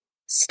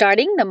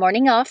Starting the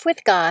morning off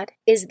with God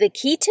is the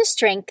key to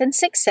strength and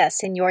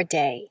success in your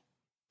day.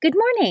 Good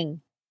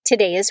morning!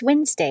 Today is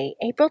Wednesday,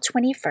 April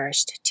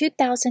 21st,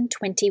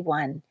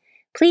 2021.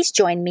 Please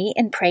join me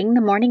in praying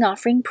the morning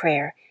offering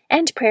prayer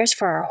and prayers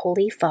for our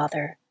Holy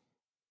Father.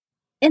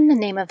 In the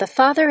name of the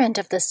Father, and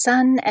of the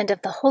Son, and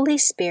of the Holy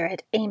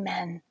Spirit,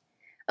 Amen.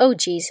 O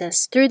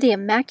Jesus, through the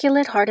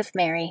Immaculate Heart of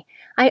Mary,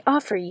 I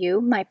offer you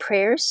my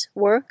prayers,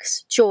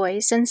 works,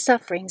 joys, and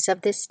sufferings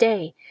of this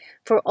day,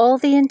 for all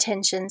the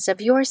intentions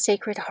of your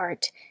Sacred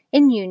Heart,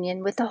 in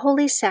union with the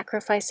holy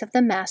sacrifice of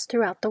the Mass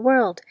throughout the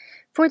world,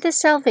 for the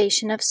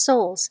salvation of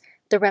souls,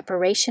 the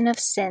reparation of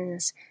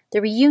sins,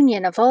 the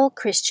reunion of all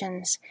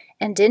Christians,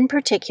 and in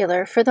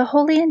particular for the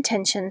holy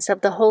intentions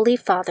of the Holy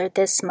Father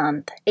this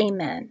month.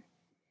 Amen.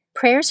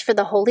 Prayers for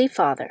the Holy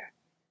Father.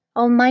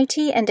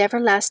 Almighty and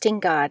everlasting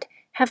God,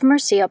 have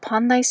mercy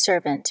upon thy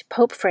servant,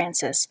 Pope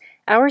Francis,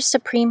 our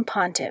Supreme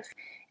Pontiff,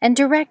 and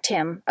direct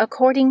him,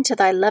 according to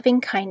thy loving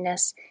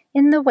kindness,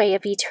 in the way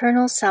of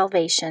eternal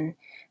salvation,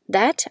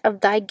 that of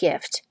thy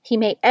gift he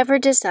may ever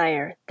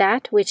desire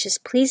that which is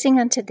pleasing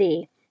unto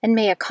thee, and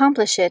may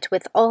accomplish it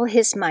with all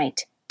his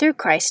might, through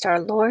Christ our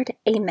Lord.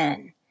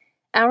 Amen.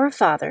 Our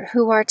Father,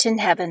 who art in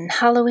heaven,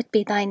 hallowed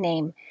be thy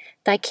name.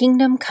 Thy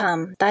kingdom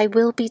come, thy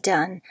will be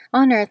done,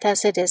 on earth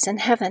as it is in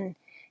heaven.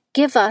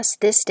 Give us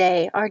this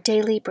day our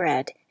daily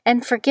bread,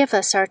 and forgive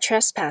us our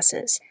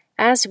trespasses,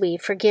 as we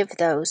forgive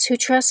those who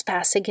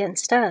trespass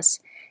against us.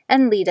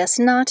 And lead us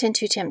not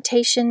into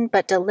temptation,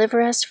 but deliver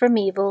us from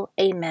evil.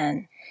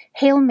 Amen.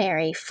 Hail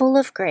Mary, full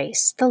of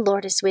grace, the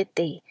Lord is with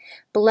thee.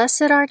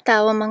 Blessed art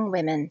thou among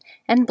women,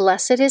 and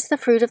blessed is the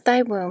fruit of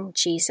thy womb,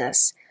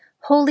 Jesus.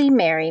 Holy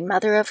Mary,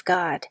 Mother of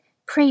God,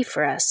 pray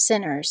for us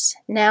sinners,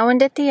 now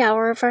and at the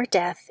hour of our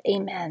death.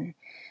 Amen.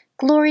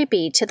 Glory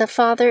be to the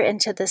Father,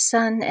 and to the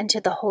Son, and to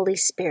the Holy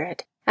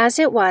Spirit, as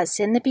it was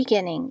in the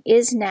beginning,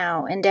 is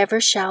now, and ever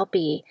shall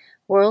be,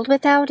 world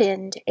without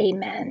end.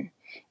 Amen.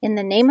 In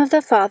the name of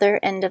the Father,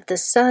 and of the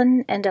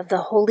Son, and of the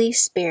Holy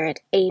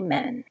Spirit.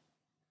 Amen.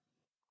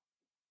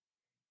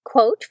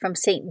 Quote from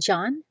St.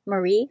 John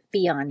Marie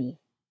Vianney.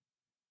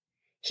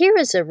 Here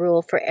is a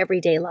rule for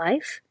everyday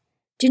life.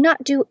 Do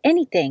not do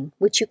anything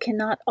which you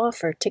cannot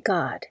offer to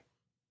God.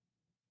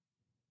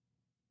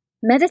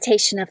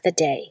 Meditation of the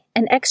Day,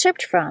 an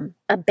excerpt from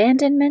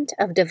Abandonment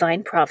of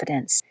Divine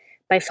Providence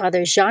by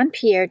Father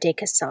Jean-Pierre de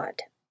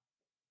Caussade.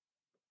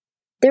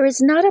 There is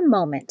not a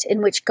moment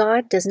in which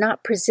God does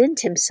not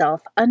present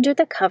himself under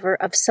the cover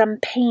of some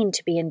pain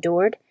to be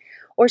endured,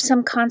 or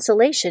some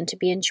consolation to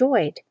be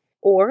enjoyed,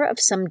 or of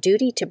some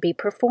duty to be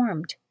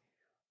performed.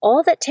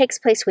 All that takes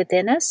place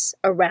within us,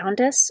 around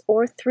us,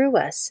 or through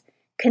us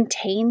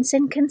contains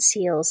and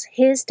conceals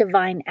his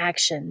divine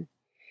action.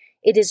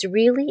 It is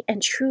really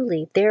and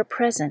truly there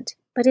present,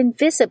 but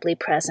invisibly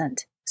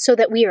present, so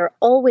that we are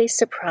always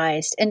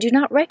surprised and do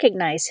not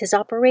recognize his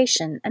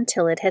operation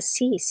until it has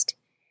ceased.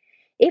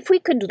 If we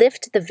could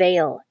lift the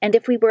veil, and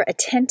if we were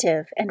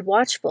attentive and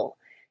watchful,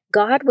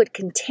 God would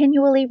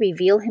continually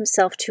reveal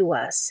himself to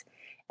us,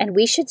 and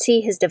we should see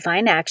his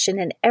divine action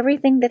in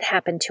everything that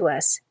happened to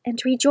us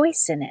and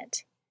rejoice in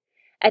it.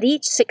 At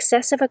each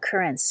successive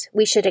occurrence,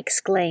 we should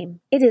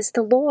exclaim, "It is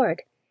the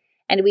Lord,"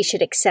 and we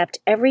should accept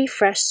every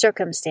fresh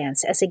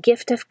circumstance as a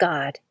gift of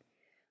God.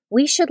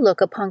 We should look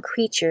upon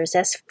creatures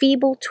as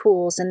feeble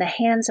tools in the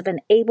hands of an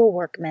able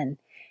workman,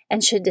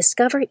 and should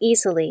discover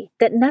easily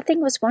that nothing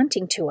was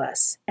wanting to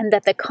us, and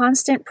that the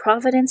constant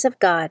providence of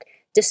God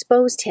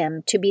disposed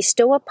him to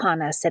bestow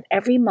upon us at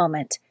every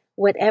moment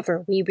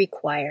whatever we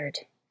required.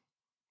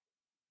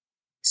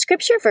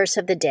 Scripture verse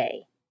of the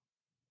day.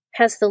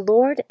 Has the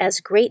Lord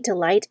as great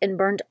delight in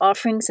burnt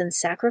offerings and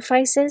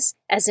sacrifices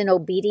as in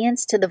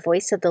obedience to the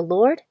voice of the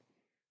Lord?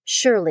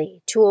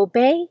 Surely to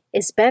obey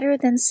is better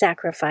than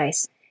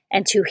sacrifice,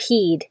 and to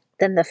heed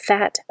than the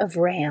fat of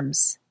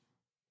rams.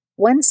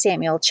 1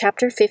 Samuel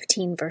chapter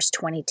 15, verse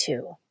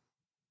 22.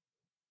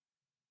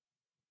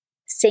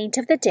 Saint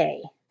of the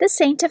Day. The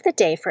saint of the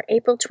day for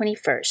April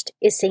 21st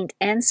is Saint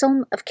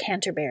Anselm of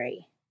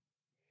Canterbury.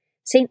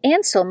 St.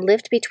 Anselm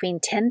lived between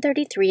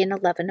 1033 and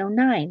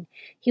 1109.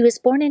 He was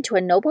born into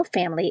a noble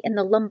family in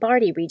the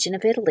Lombardy region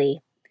of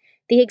Italy.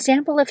 The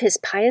example of his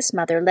pious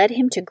mother led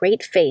him to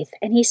great faith,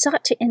 and he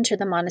sought to enter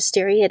the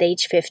monastery at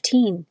age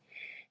 15.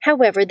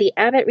 However, the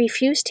abbot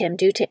refused him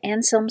due to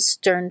Anselm's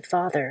stern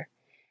father.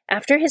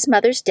 After his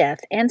mother's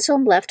death,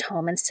 Anselm left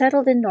home and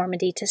settled in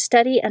Normandy to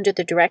study under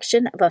the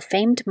direction of a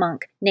famed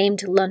monk named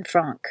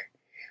Lanfranc.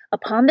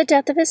 Upon the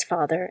death of his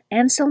father,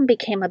 Anselm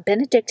became a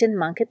Benedictine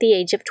monk at the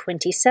age of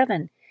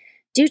 27.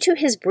 Due to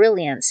his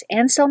brilliance,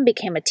 Anselm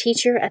became a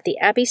teacher at the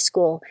abbey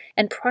school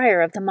and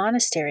prior of the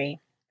monastery.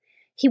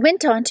 He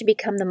went on to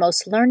become the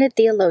most learned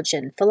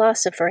theologian,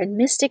 philosopher, and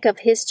mystic of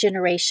his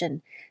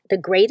generation, the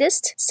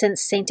greatest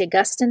since St.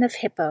 Augustine of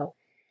Hippo.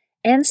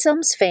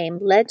 Anselm's fame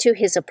led to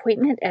his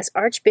appointment as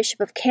Archbishop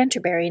of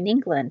Canterbury in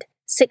England,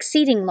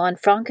 succeeding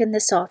Lanfranc in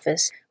this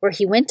office, where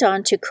he went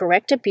on to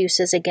correct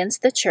abuses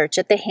against the Church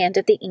at the hand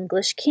of the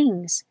English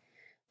kings.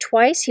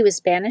 Twice he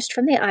was banished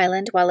from the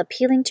island while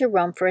appealing to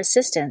Rome for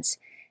assistance,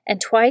 and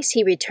twice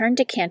he returned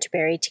to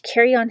Canterbury to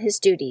carry on his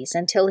duties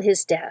until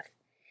his death.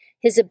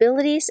 His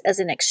abilities as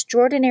an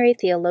extraordinary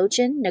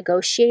theologian,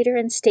 negotiator,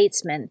 and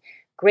statesman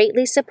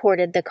greatly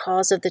supported the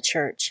cause of the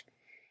Church.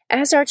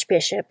 As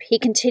Archbishop, he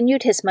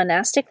continued his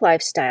monastic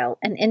lifestyle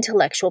and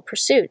intellectual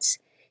pursuits.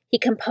 He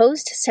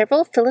composed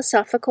several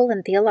philosophical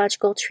and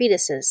theological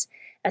treatises,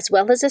 as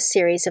well as a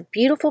series of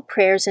beautiful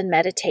prayers and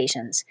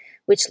meditations,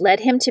 which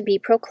led him to be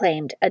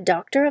proclaimed a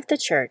Doctor of the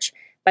Church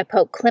by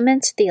Pope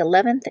Clement XI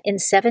in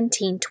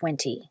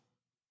 1720.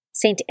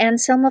 St.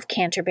 Anselm of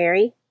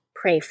Canterbury,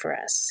 pray for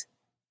us.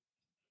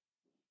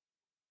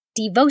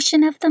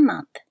 Devotion of the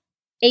Month.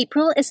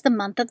 April is the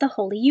month of the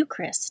Holy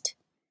Eucharist.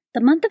 The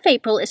month of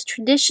April is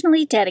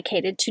traditionally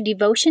dedicated to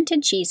devotion to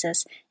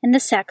Jesus in the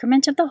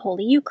sacrament of the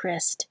Holy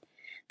Eucharist.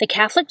 The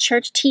Catholic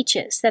Church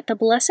teaches that the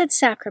Blessed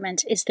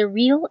Sacrament is the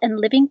real and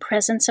living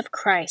presence of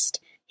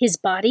Christ, his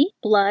body,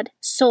 blood,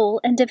 soul,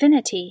 and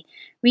divinity,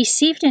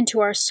 received into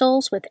our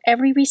souls with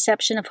every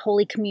reception of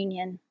Holy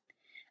Communion.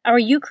 Our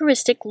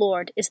Eucharistic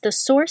Lord is the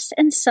source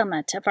and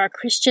summit of our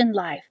Christian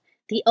life,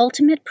 the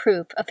ultimate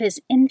proof of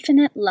his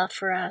infinite love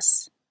for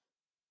us.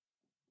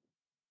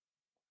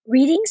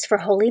 Readings for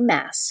Holy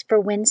Mass for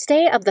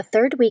Wednesday of the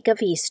third week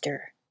of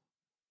Easter.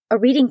 A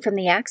reading from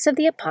the Acts of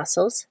the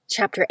Apostles,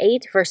 chapter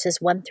 8, verses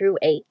 1 through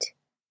 8.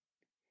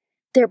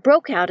 There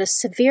broke out a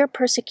severe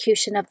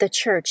persecution of the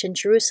church in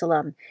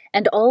Jerusalem,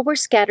 and all were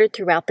scattered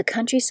throughout the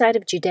countryside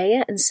of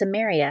Judea and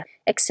Samaria,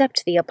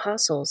 except the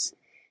apostles.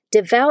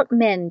 Devout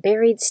men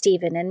buried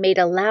Stephen and made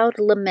a loud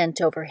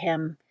lament over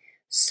him.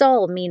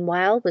 Saul,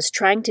 meanwhile, was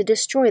trying to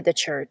destroy the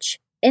church.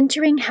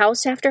 Entering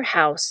house after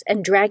house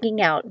and dragging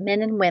out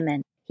men and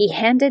women, he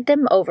handed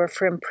them over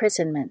for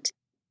imprisonment.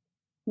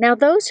 Now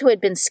those who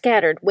had been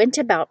scattered went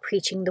about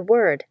preaching the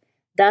word.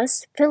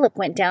 Thus Philip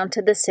went down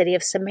to the city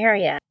of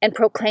Samaria and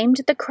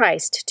proclaimed the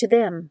Christ to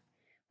them.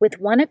 With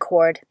one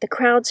accord, the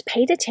crowds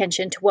paid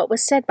attention to what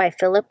was said by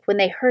Philip when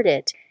they heard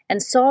it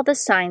and saw the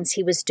signs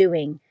he was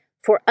doing.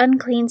 For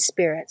unclean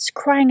spirits,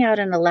 crying out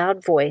in a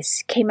loud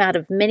voice, came out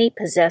of many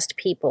possessed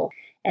people,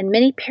 and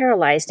many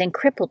paralyzed and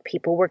crippled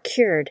people were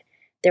cured.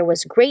 There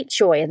was great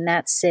joy in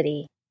that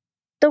city.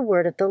 The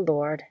word of the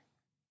Lord.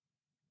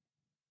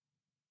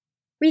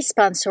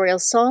 Responsorial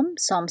Psalm,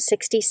 Psalm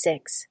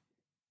 66.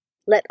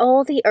 Let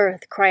all the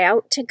earth cry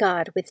out to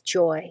God with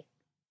joy.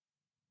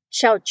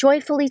 Shout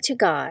joyfully to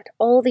God,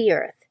 all the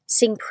earth.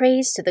 Sing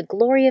praise to the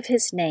glory of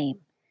his name.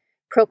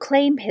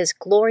 Proclaim his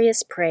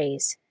glorious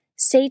praise.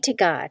 Say to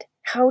God,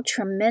 how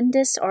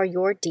tremendous are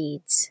your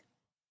deeds.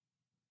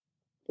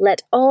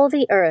 Let all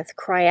the earth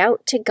cry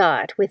out to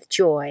God with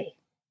joy.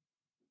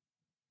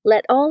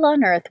 Let all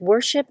on earth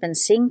worship and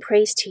sing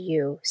praise to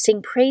you,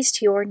 sing praise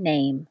to your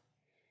name.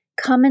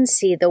 Come and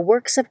see the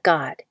works of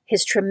God,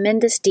 his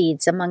tremendous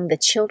deeds among the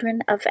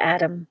children of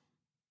Adam.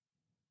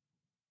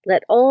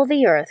 Let all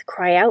the earth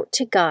cry out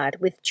to God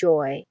with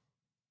joy.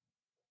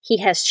 He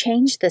has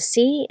changed the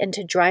sea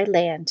into dry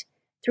land.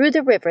 Through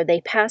the river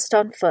they passed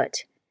on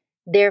foot.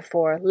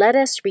 Therefore let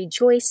us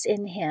rejoice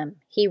in him.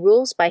 He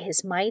rules by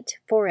his might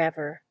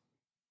forever.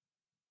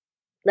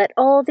 Let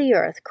all the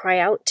earth cry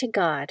out to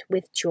God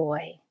with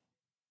joy.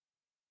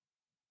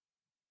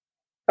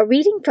 A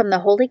reading from the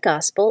Holy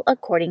Gospel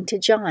according to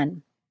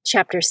John,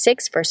 chapter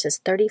 6, verses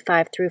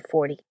 35 through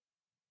 40.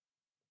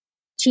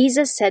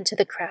 Jesus said to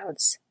the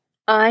crowds,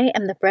 I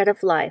am the bread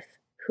of life.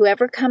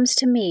 Whoever comes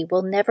to me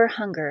will never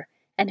hunger,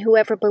 and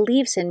whoever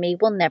believes in me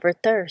will never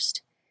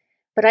thirst.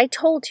 But I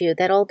told you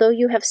that although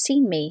you have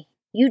seen me,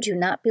 you do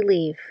not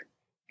believe.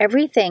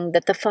 Everything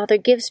that the Father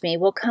gives me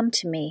will come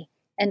to me,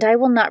 and I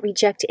will not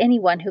reject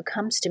anyone who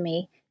comes to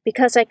me,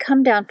 because I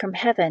come down from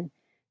heaven,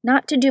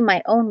 not to do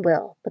my own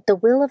will, but the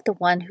will of the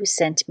one who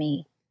sent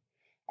me.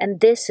 And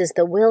this is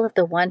the will of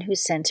the one who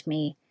sent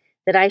me,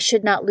 that I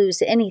should not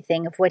lose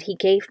anything of what he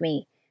gave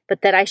me,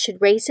 but that I should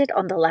raise it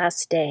on the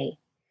last day.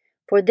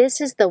 For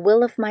this is the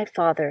will of my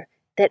Father,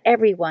 that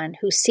everyone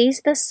who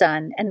sees the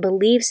Son and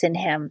believes in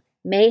him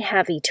may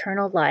have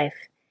eternal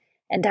life,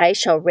 and I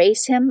shall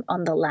raise him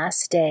on the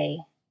last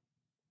day.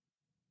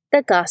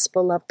 The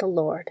Gospel of the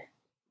Lord.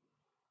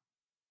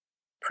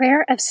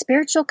 Prayer of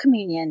Spiritual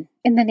Communion.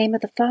 In the name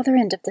of the Father,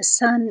 and of the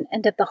Son,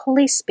 and of the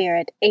Holy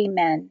Spirit.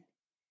 Amen.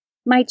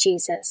 My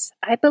Jesus,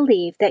 I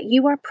believe that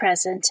you are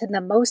present in the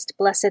most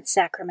blessed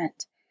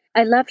sacrament.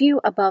 I love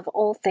you above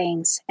all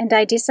things, and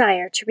I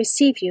desire to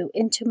receive you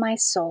into my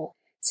soul.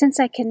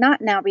 Since I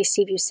cannot now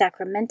receive you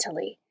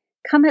sacramentally,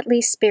 come at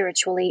least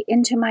spiritually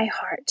into my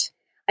heart.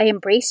 I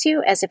embrace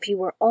you as if you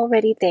were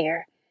already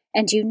there,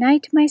 and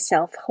unite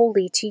myself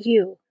wholly to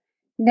you.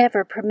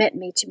 Never permit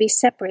me to be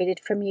separated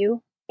from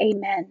you.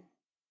 Amen.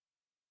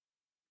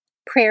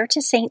 Prayer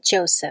to Saint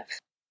Joseph.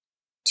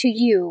 To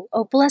you,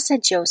 O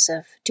blessed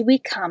Joseph, do we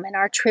come in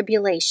our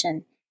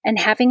tribulation, and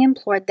having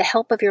implored the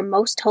help of your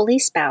most holy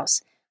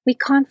spouse, we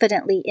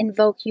confidently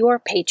invoke your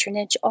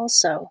patronage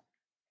also.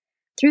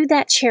 Through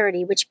that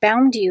charity which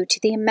bound you to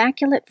the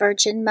Immaculate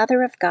Virgin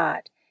Mother of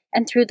God,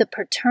 and through the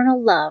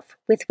paternal love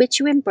with which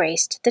you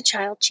embraced the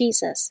child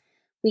Jesus,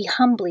 we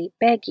humbly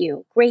beg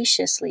you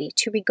graciously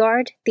to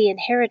regard the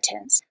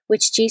inheritance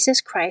which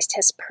Jesus Christ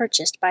has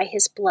purchased by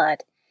his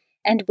blood,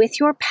 and with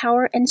your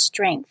power and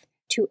strength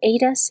to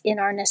aid us in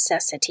our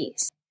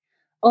necessities.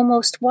 O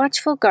most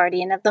watchful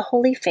guardian of the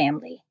Holy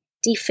Family,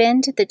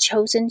 defend the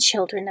chosen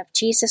children of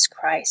Jesus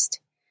Christ.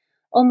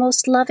 O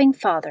most loving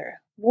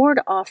Father,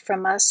 ward off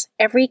from us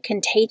every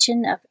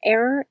contagion of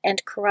error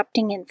and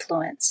corrupting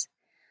influence.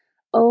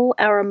 O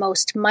our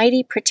most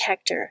mighty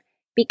protector,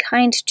 be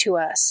kind to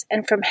us,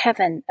 and from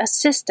heaven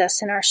assist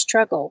us in our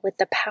struggle with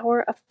the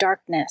power of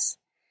darkness.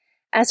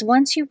 As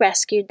once you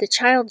rescued the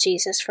child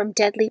Jesus from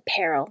deadly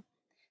peril,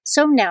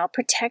 so now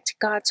protect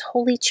God's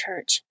holy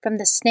church from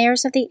the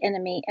snares of the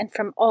enemy and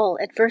from all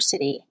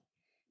adversity.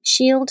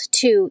 Shield,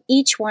 too,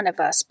 each one of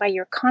us by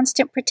your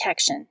constant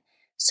protection,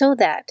 so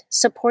that,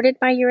 supported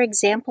by your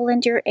example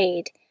and your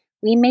aid,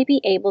 we may be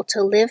able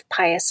to live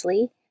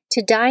piously,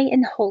 to die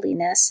in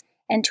holiness,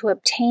 and to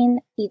obtain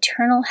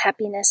eternal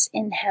happiness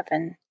in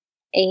heaven.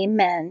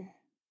 Amen.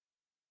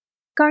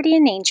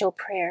 Guardian Angel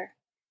Prayer.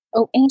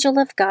 O angel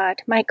of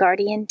God, my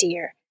guardian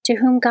dear, to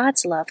whom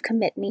God's love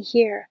commit me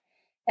here,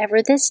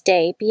 ever this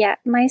day be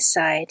at my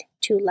side,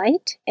 to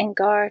light and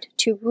guard,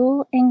 to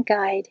rule and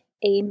guide.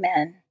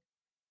 Amen.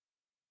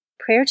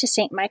 Prayer to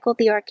Saint Michael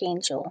the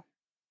Archangel.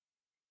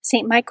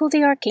 Saint Michael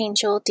the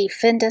Archangel,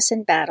 defend us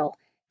in battle,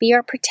 be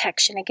our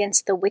protection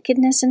against the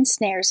wickedness and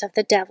snares of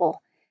the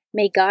devil.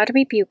 May God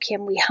rebuke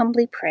him, we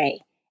humbly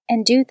pray.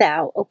 And do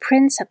thou, O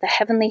Prince of the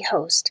heavenly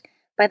host,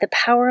 by the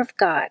power of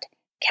God,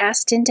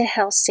 cast into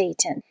hell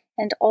Satan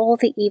and all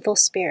the evil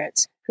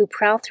spirits who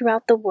prowl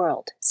throughout the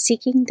world,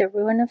 seeking the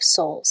ruin of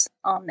souls.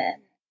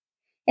 Amen.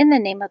 In the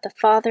name of the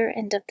Father,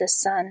 and of the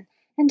Son,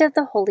 and of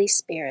the Holy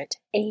Spirit.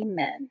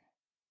 Amen.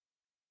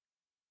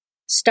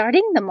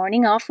 Starting the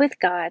morning off with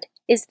God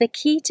is the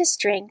key to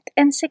strength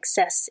and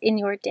success in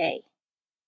your day.